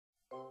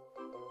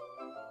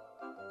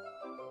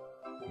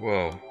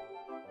Whoa.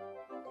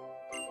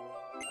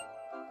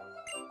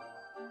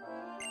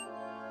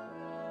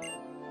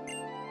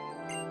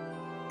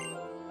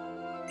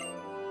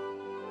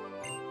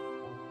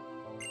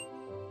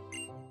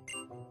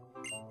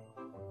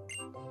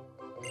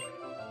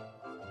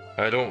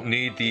 I don't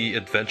need the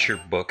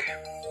adventure book.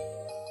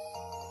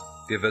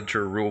 The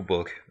adventure rule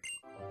book.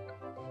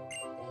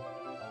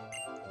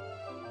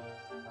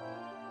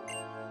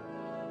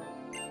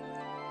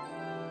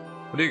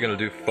 What are you gonna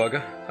do,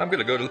 Fugga? I'm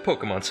gonna go to the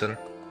Pokemon Center.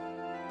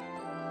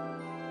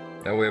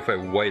 That way if I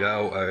white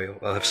out,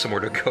 I'll have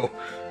somewhere to go.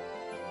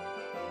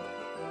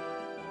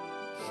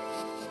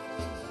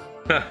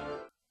 Ha!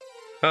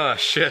 Ah,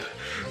 shit.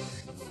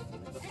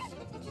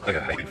 I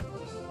gotta hide.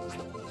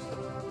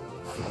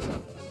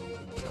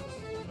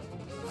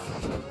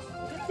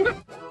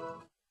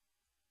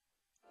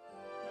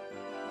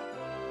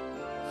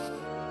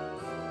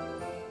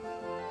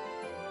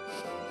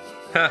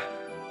 Ha!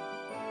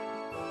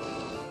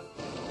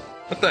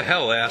 What the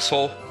hell,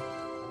 asshole?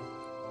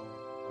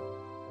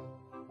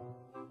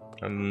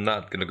 I'm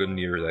not gonna go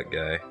near that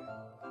guy.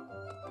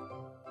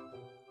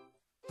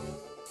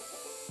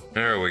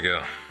 There we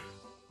go.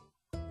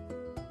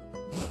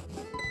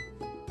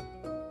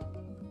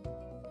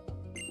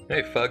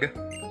 Hey, Fugga.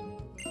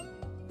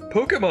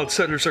 Pokemon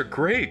centers are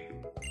great!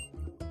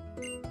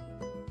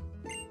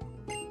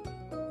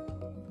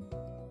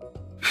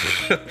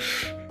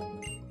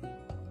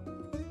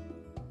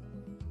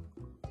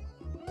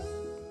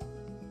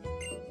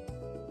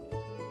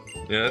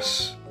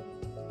 Yes.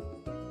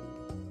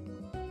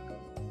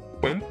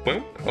 Boom,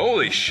 boom.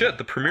 Holy shit,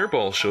 the Premier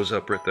Ball shows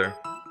up right there.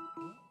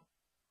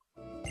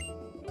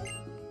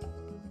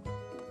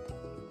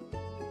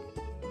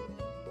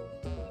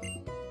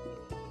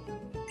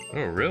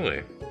 Oh,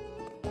 really?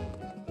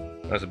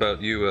 How's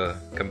about you,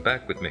 come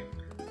back with me?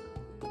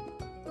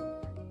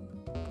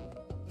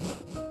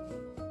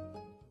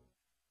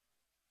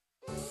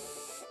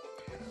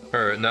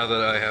 Alright, now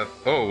that I have...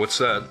 Oh, what's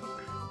that?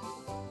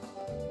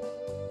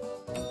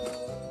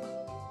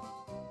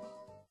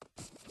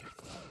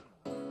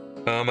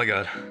 Oh my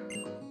god.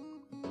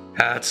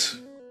 Hats.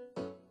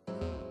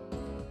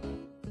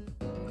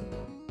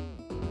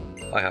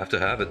 I have to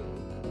have it.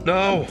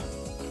 No!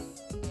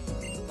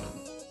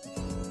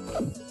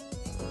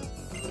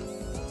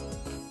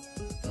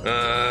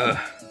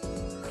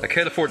 I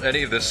can't afford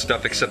any of this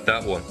stuff except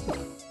that one.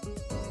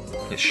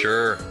 Yeah,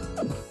 sure.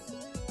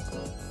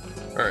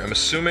 Alright, I'm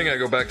assuming I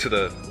go back to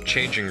the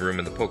changing room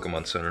in the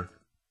Pokemon Center.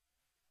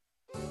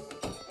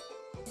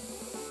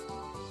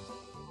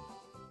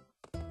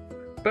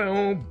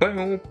 Boom,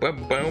 boom,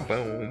 boom, boom,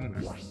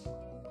 boom.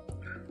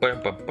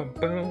 Boom, boom, boom,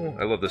 boom.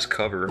 I love this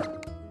cover.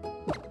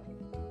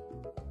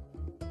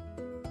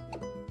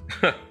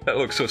 That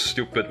looks so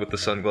stupid with the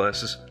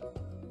sunglasses.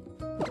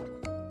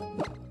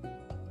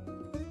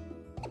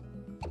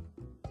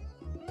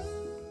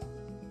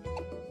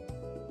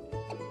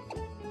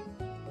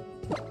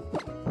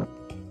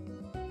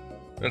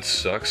 That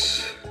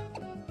sucks.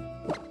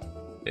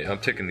 Yeah, I'm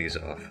taking these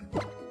off.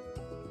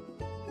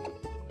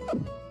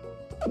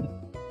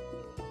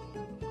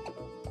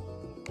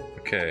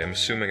 Okay, I'm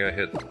assuming I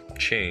hit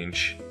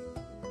change.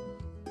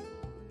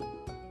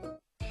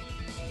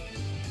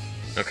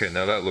 Okay,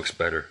 now that looks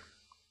better.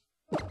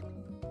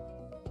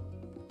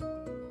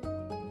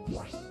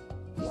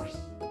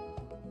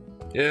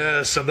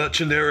 Yes, I'm not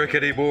generic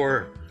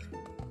anymore!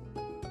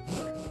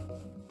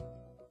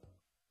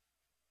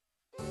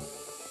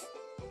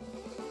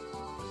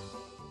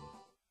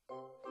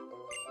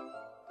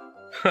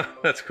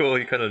 That's cool,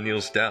 he kind of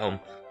kneels down.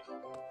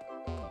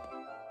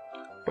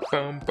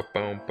 Ba-boom,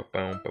 ba-boom,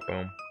 ba-boom,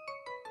 ba-boom.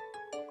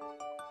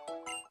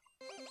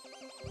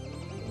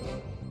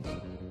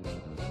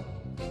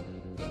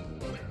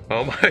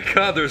 Oh my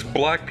god, there's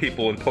black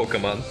people in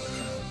Pokemon.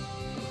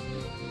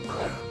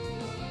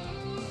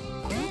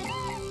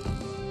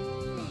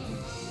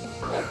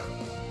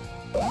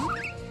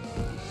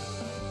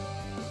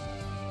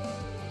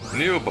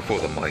 Kneel before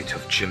the might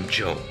of Jim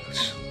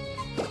Jones.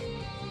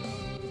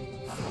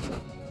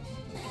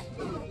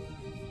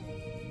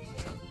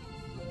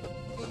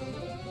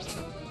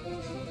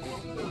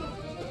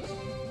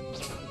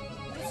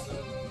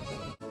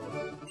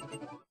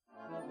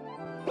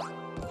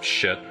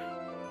 Shit.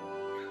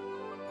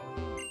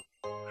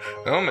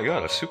 Oh my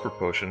god, a super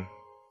potion.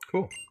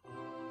 Cool.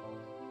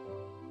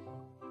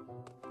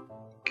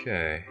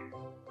 Okay.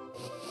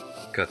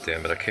 God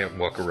damn it, I can't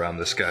walk around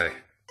this guy.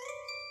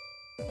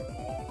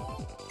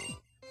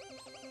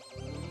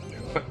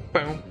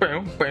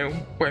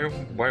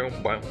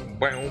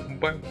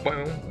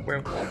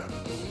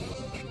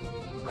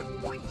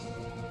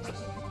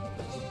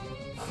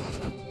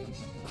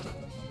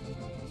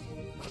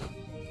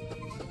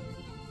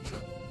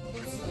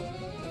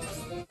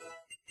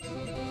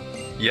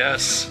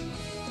 Yes!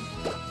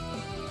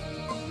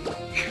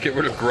 Get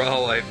rid of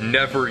Growl, I've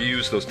never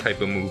used those type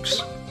of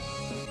moves.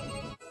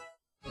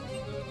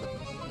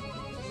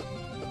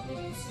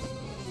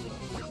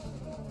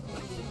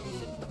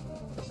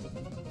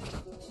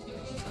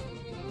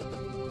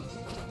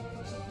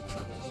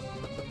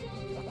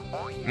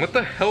 What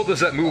the hell does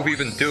that move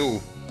even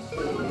do?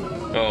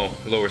 Oh,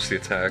 lowers the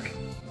attack.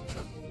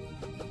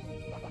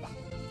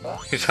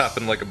 He's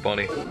hopping like a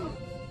bunny.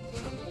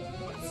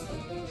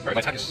 Alright,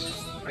 my attack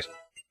is nice.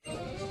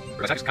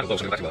 My attack is kind of low,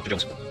 so I'm gonna go back to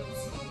Jones.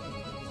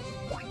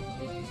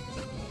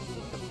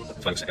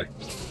 Fine, okay.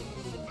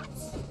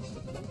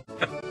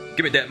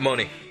 Give me that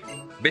money,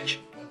 bitch.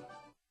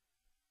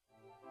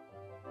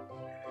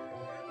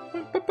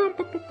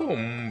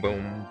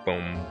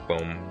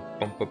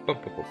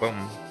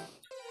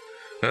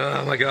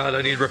 Oh my god,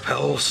 I need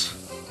repels.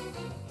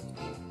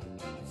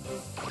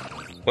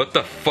 What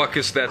the fuck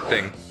is that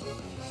thing?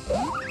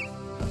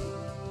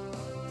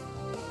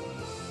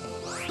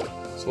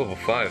 It's level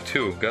 5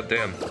 too,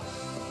 goddamn.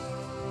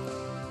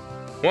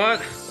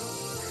 What?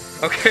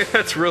 Okay,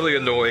 that's really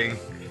annoying.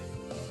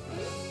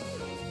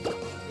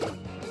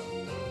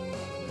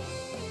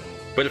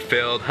 But it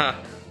failed, huh?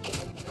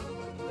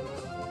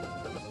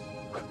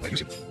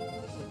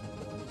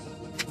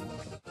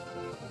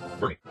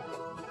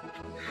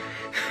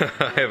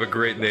 I have a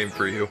great name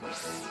for you.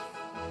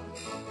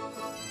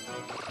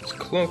 It's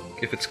cloak.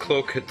 If its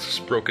cloak hits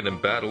broken in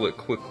battle, it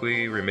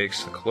quickly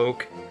remakes the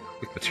cloak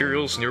with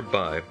materials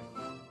nearby.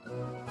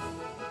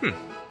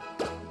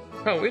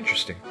 Oh,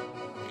 interesting.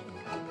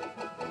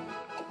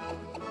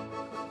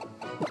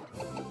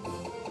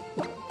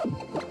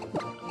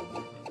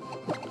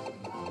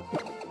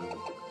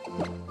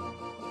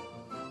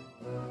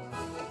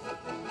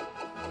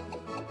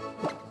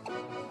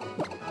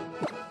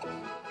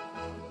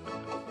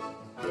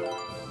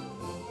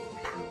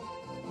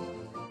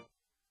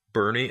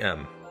 Bernie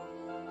M.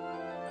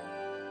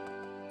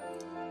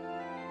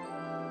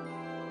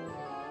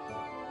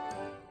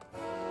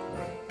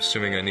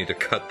 Assuming I need to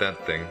cut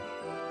that thing.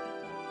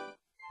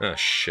 Ah,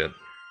 shit.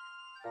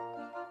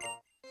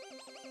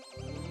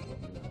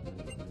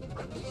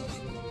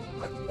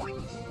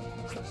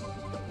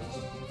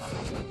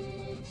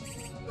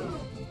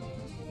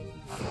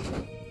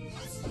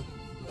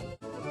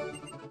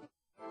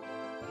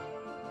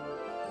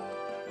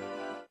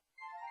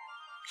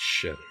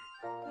 Shit.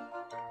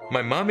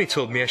 My mommy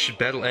told me I should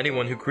battle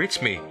anyone who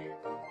greets me.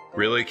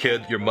 Really,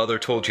 kid? Your mother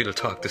told you to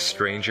talk to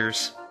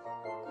strangers?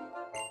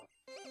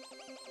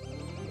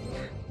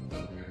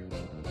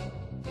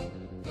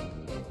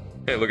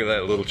 Hey, look at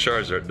that little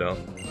Charizard now.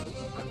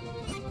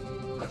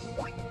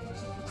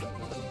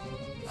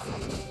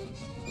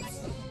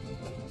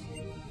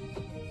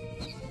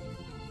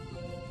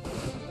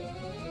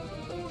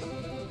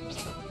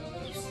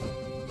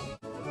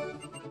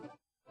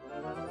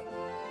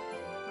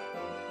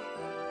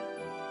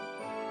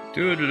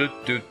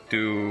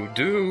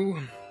 Do.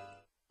 You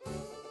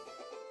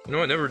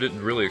know, I never did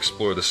really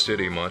explore the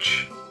city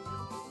much.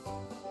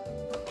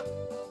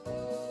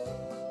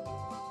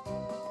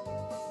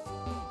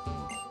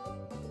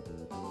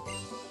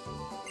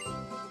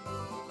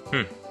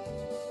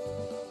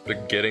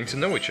 But getting to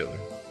know each other.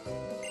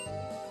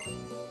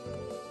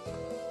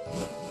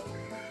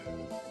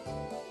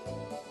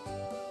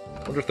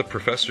 I wonder if the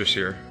professor's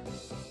here.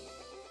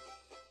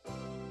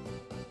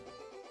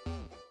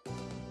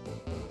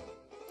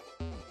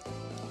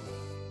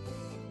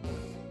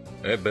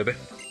 Hey, baby.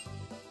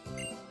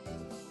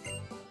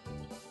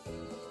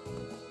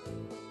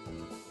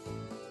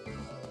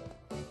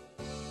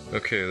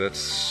 Okay,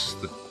 that's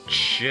the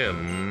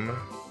gym.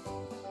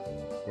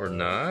 Or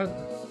not?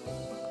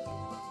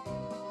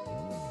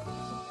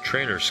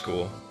 Trainer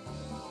school.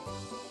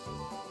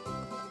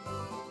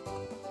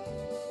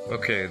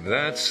 Okay,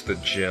 that's the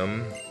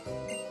gym.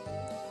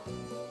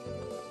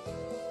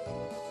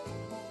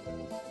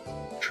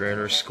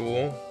 Trainer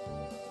school.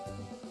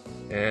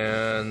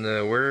 And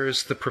where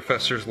is the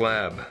professor's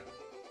lab?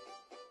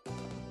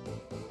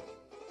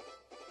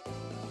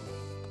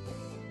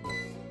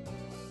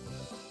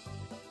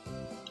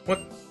 What?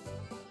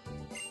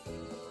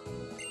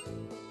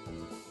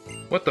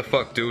 What the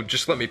fuck, dude?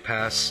 Just let me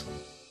pass.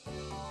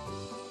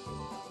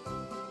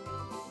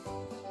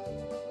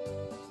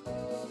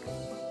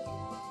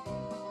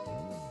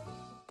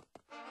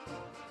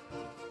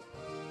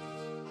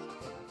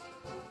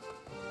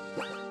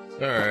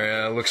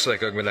 Alright, looks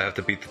like I'm gonna have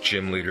to beat the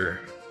gym leader.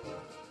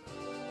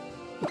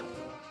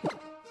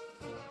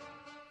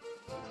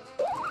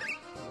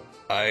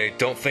 I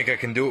don't think I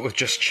can do it with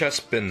just chest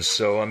spins,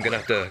 so I'm gonna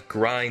have to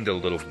grind a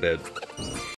little bit.